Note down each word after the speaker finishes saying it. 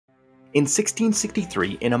In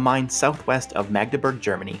 1663, in a mine southwest of Magdeburg,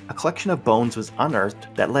 Germany, a collection of bones was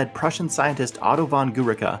unearthed that led Prussian scientist Otto von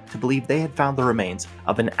Guericke to believe they had found the remains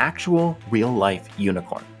of an actual, real-life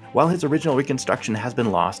unicorn. While his original reconstruction has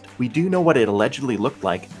been lost, we do know what it allegedly looked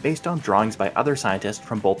like based on drawings by other scientists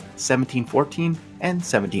from both 1714 and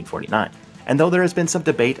 1749. And though there has been some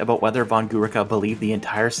debate about whether von Guericke believed the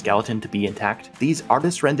entire skeleton to be intact, these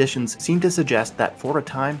artist renditions seem to suggest that for a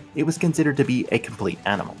time, it was considered to be a complete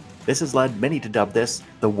animal. This has led many to dub this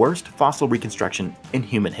the worst fossil reconstruction in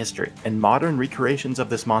human history, and modern recreations of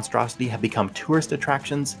this monstrosity have become tourist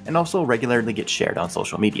attractions and also regularly get shared on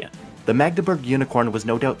social media. The Magdeburg unicorn was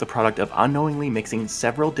no doubt the product of unknowingly mixing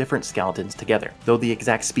several different skeletons together, though the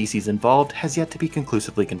exact species involved has yet to be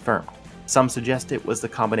conclusively confirmed. Some suggest it was the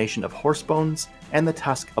combination of horse bones and the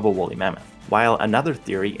tusk of a woolly mammoth, while another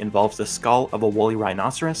theory involves the skull of a woolly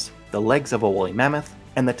rhinoceros, the legs of a woolly mammoth,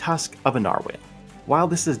 and the tusk of a narwhal. While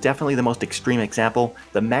this is definitely the most extreme example,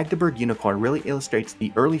 the Magdeburg unicorn really illustrates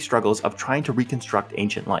the early struggles of trying to reconstruct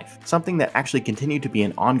ancient life, something that actually continued to be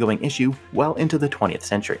an ongoing issue well into the 20th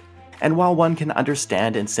century. And while one can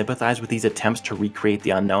understand and sympathize with these attempts to recreate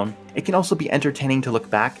the unknown, it can also be entertaining to look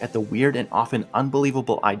back at the weird and often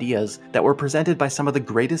unbelievable ideas that were presented by some of the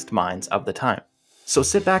greatest minds of the time. So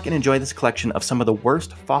sit back and enjoy this collection of some of the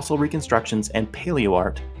worst fossil reconstructions and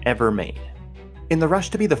paleoart ever made. In the rush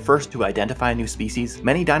to be the first to identify a new species,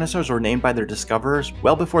 many dinosaurs were named by their discoverers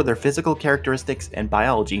well before their physical characteristics and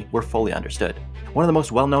biology were fully understood. One of the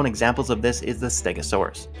most well-known examples of this is the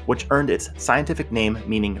Stegosaurus, which earned its scientific name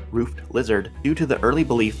meaning roofed lizard due to the early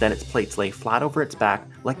belief that its plates lay flat over its back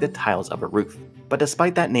like the tiles of a roof. But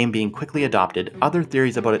despite that name being quickly adopted, other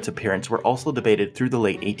theories about its appearance were also debated through the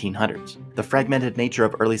late 1800s. The fragmented nature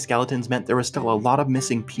of early skeletons meant there was still a lot of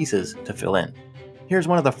missing pieces to fill in. Here's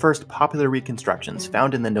one of the first popular reconstructions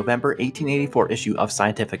found in the November 1884 issue of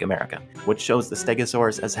Scientific America, which shows the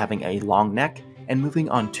Stegosaurus as having a long neck and moving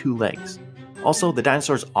on 2 legs. Also, the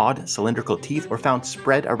dinosaur's odd cylindrical teeth were found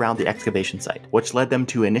spread around the excavation site, which led them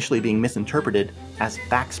to initially being misinterpreted as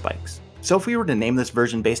back spikes. So if we were to name this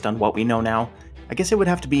version based on what we know now, I guess it would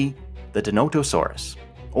have to be the Denotosaurus,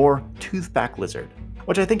 or toothback lizard,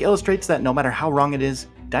 which I think illustrates that no matter how wrong it is,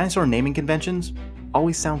 dinosaur naming conventions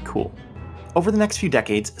always sound cool. Over the next few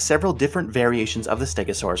decades, several different variations of the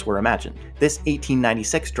Stegosaurus were imagined. This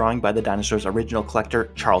 1896 drawing by the dinosaur's original collector,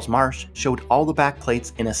 Charles Marsh, showed all the back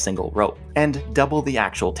plates in a single row, and double the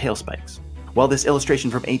actual tail spikes. While this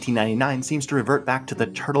illustration from 1899 seems to revert back to the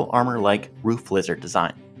turtle armor-like roof lizard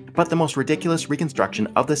design. But the most ridiculous reconstruction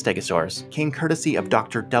of the Stegosaurus came courtesy of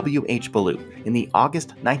Dr. W.H. Ballou in the August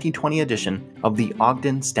 1920 edition of the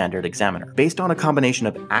Ogden Standard Examiner. Based on a combination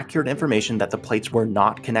of accurate information that the plates were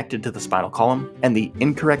not connected to the spinal column, and the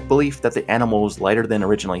incorrect belief that the animal was lighter than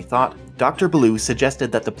originally thought, Dr. Ballou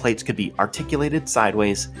suggested that the plates could be articulated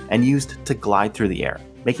sideways and used to glide through the air,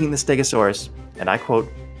 making the Stegosaurus, and I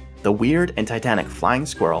quote, "the weird and titanic flying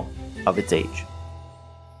squirrel of its age."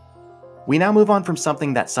 We now move on from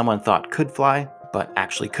something that someone thought could fly, but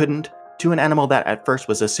actually couldn't, to an animal that at first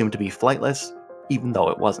was assumed to be flightless, even though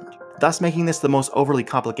it wasn't. Thus making this the most overly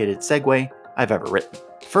complicated segue I've ever written.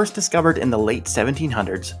 First discovered in the late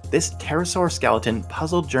 1700s, this pterosaur skeleton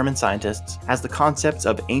puzzled German scientists as the concepts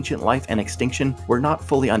of ancient life and extinction were not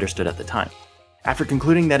fully understood at the time. After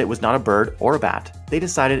concluding that it was not a bird or a bat, they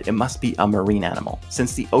decided it must be a marine animal,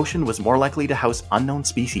 since the ocean was more likely to house unknown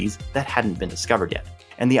species that hadn't been discovered yet.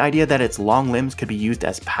 And the idea that its long limbs could be used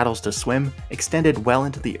as paddles to swim extended well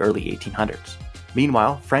into the early 1800s.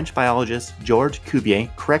 Meanwhile, French biologist Georges Cuvier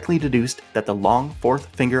correctly deduced that the long fourth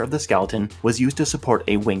finger of the skeleton was used to support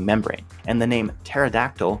a wing membrane, and the name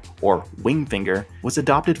pterodactyl, or wing finger, was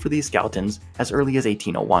adopted for these skeletons as early as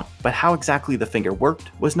 1801. But how exactly the finger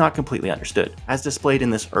worked was not completely understood, as displayed in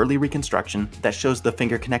this early reconstruction that shows the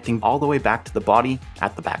finger connecting all the way back to the body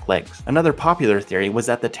at the back legs. Another popular theory was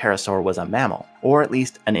that the pterosaur was a mammal, or at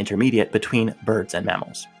least an intermediate between birds and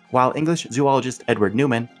mammals. While English zoologist Edward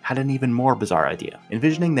Newman had an even more bizarre idea,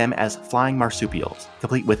 envisioning them as flying marsupials,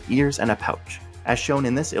 complete with ears and a pouch, as shown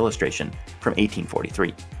in this illustration from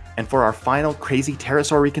 1843. And for our final crazy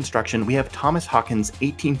pterosaur reconstruction, we have Thomas Hawkins'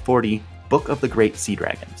 1840 Book of the Great Sea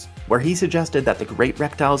Dragons, where he suggested that the great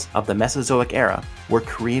reptiles of the Mesozoic era were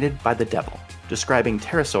created by the devil, describing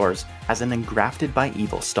pterosaurs as an engrafted by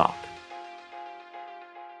evil stock.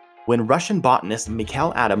 When Russian botanist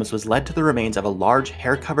Mikhail Adams was led to the remains of a large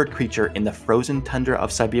hair-covered creature in the frozen tundra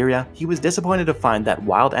of Siberia, he was disappointed to find that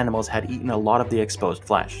wild animals had eaten a lot of the exposed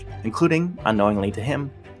flesh, including, unknowingly to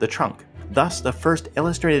him, the trunk. Thus, the first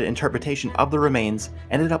illustrated interpretation of the remains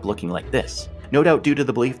ended up looking like this. No doubt due to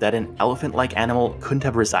the belief that an elephant-like animal couldn't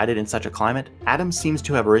have resided in such a climate, Adams seems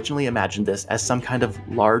to have originally imagined this as some kind of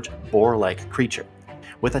large boar-like creature,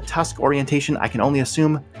 with a tusk orientation I can only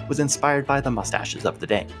assume was inspired by the mustaches of the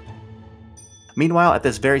day. Meanwhile, at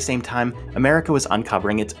this very same time, America was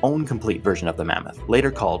uncovering its own complete version of the mammoth, later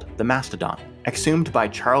called the mastodon. Exhumed by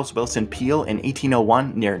Charles Willson Peale in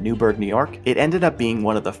 1801 near Newburgh, New York, it ended up being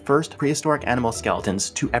one of the first prehistoric animal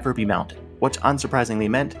skeletons to ever be mounted, which unsurprisingly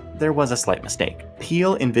meant there was a slight mistake.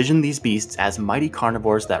 Peale envisioned these beasts as mighty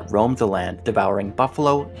carnivores that roamed the land, devouring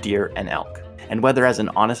buffalo, deer, and elk. And whether as an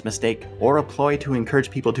honest mistake or a ploy to encourage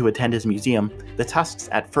people to attend his museum, the tusks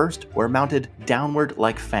at first were mounted downward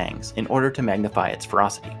like fangs in order to magnify its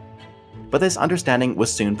ferocity. But this understanding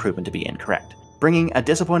was soon proven to be incorrect, bringing a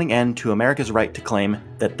disappointing end to America's right to claim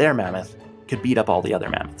that their mammoth could beat up all the other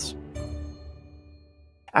mammoths.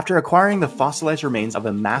 After acquiring the fossilized remains of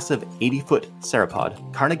a massive 80-foot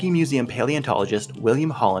sauropod, Carnegie Museum paleontologist William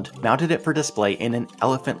Holland mounted it for display in an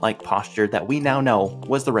elephant-like posture that we now know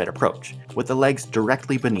was the right approach, with the legs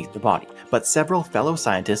directly beneath the body. But several fellow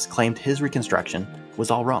scientists claimed his reconstruction was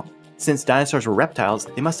all wrong. Since dinosaurs were reptiles,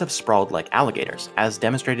 they must have sprawled like alligators, as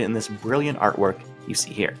demonstrated in this brilliant artwork you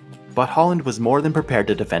see here. But Holland was more than prepared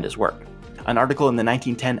to defend his work. An article in the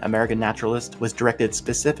 1910 American Naturalist was directed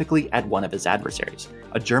specifically at one of his adversaries,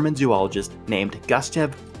 a German zoologist named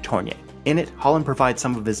Gustav Tournier. In it, Holland provides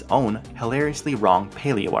some of his own hilariously wrong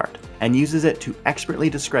paleoart, and uses it to expertly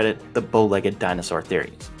discredit the bow-legged dinosaur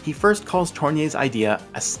theories. He first calls Tournier's idea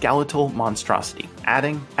a skeletal monstrosity,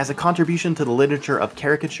 adding, "As a contribution to the literature of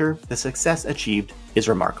caricature, the success achieved is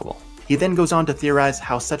remarkable." He then goes on to theorize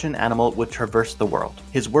how such an animal would traverse the world,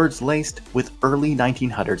 his words laced with early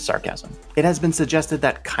 1900s sarcasm. It has been suggested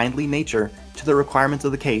that kindly nature, to the requirements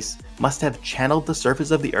of the case, must have channeled the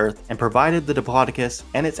surface of the earth and provided the Diplodocus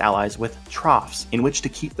and its allies with troughs in which to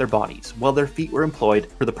keep their bodies, while their feet were employed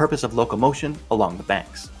for the purpose of locomotion along the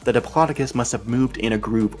banks. The Diplodocus must have moved in a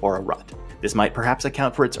groove or a rut. This might perhaps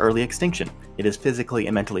account for its early extinction. It is physically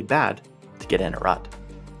and mentally bad to get in a rut.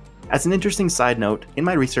 As an interesting side note, in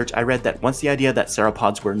my research I read that once the idea that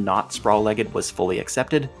sauropods were not sprawl-legged was fully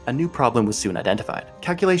accepted, a new problem was soon identified.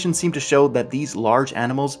 Calculations seemed to show that these large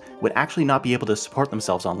animals would actually not be able to support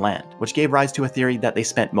themselves on land, which gave rise to a theory that they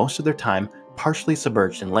spent most of their time partially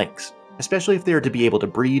submerged in lakes, especially if they were to be able to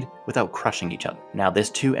breed without crushing each other. Now this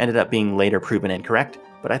too ended up being later proven incorrect,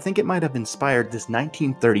 but I think it might have inspired this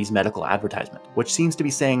 1930s medical advertisement, which seems to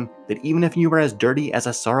be saying that even if you were as dirty as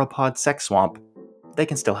a sauropod sex swamp, they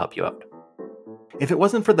can still help you out. If it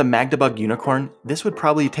wasn't for the Magdeburg unicorn, this would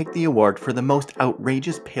probably take the award for the most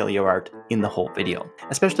outrageous paleoart in the whole video,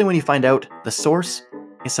 especially when you find out the source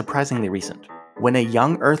is surprisingly recent. When a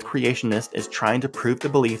young Earth creationist is trying to prove the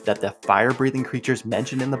belief that the fire-breathing creatures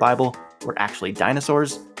mentioned in the Bible were actually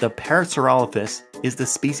dinosaurs, the Parasaurolophus is the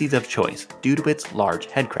species of choice due to its large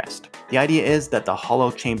head crest. The idea is that the hollow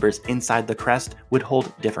chambers inside the crest would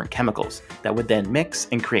hold different chemicals that would then mix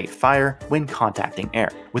and create fire when contacting air,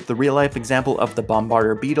 with the real-life example of the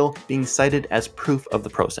bombardier beetle being cited as proof of the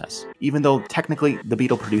process, even though technically the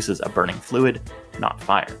beetle produces a burning fluid, not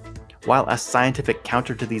fire. While a scientific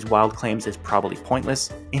counter to these wild claims is probably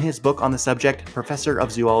pointless, in his book on the subject, Professor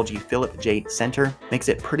of Zoology Philip J. Center makes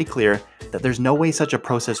it pretty clear that there's no way such a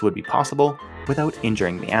process would be possible without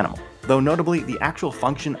injuring the animal. Though notably, the actual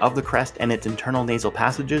function of the crest and its internal nasal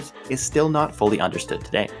passages is still not fully understood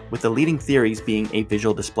today, with the leading theories being a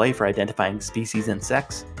visual display for identifying species and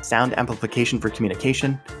sex, sound amplification for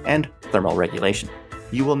communication, and thermal regulation.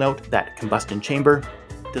 You will note that combustion chamber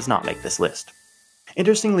does not make this list.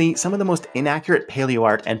 Interestingly, some of the most inaccurate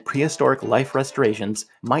paleoart and prehistoric life restorations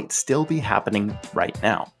might still be happening right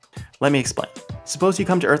now. Let me explain. Suppose you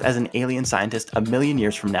come to Earth as an alien scientist a million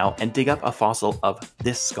years from now and dig up a fossil of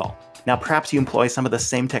this skull. Now perhaps you employ some of the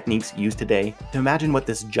same techniques used today to imagine what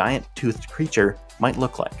this giant toothed creature might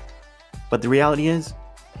look like. But the reality is,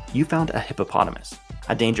 you found a hippopotamus.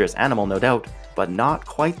 A dangerous animal, no doubt, but not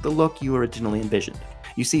quite the look you originally envisioned.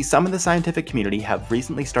 You see, some in the scientific community have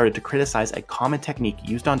recently started to criticize a common technique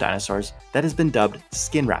used on dinosaurs that has been dubbed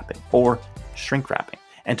skin wrapping, or shrink wrapping.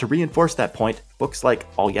 And to reinforce that point, books like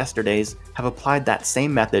All Yesterdays have applied that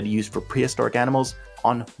same method used for prehistoric animals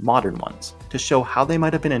on modern ones, to show how they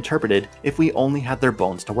might have been interpreted if we only had their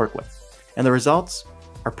bones to work with. And the results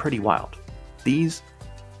are pretty wild. These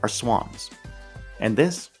are swans. And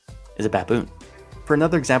this is a baboon. For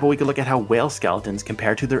another example, we could look at how whale skeletons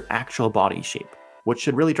compare to their actual body shape, which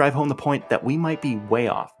should really drive home the point that we might be way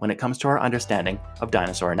off when it comes to our understanding of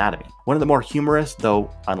dinosaur anatomy. One of the more humorous,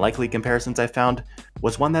 though unlikely comparisons I found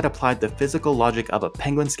was one that applied the physical logic of a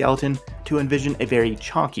penguin skeleton to envision a very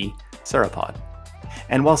chonky sauropod.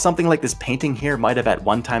 And while something like this painting here might have at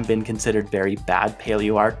one time been considered very bad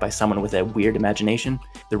paleoart by someone with a weird imagination,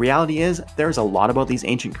 the reality is there's a lot about these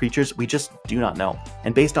ancient creatures we just do not know.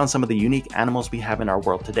 And based on some of the unique animals we have in our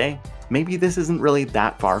world today, maybe this isn't really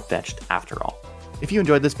that far-fetched after all. If you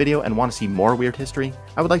enjoyed this video and want to see more weird history,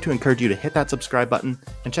 I would like to encourage you to hit that subscribe button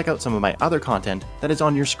and check out some of my other content that is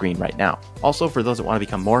on your screen right now. Also, for those that want to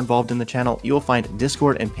become more involved in the channel, you will find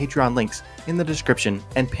Discord and Patreon links in the description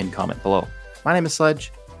and pinned comment below. My name is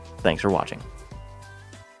Sledge. Thanks for watching.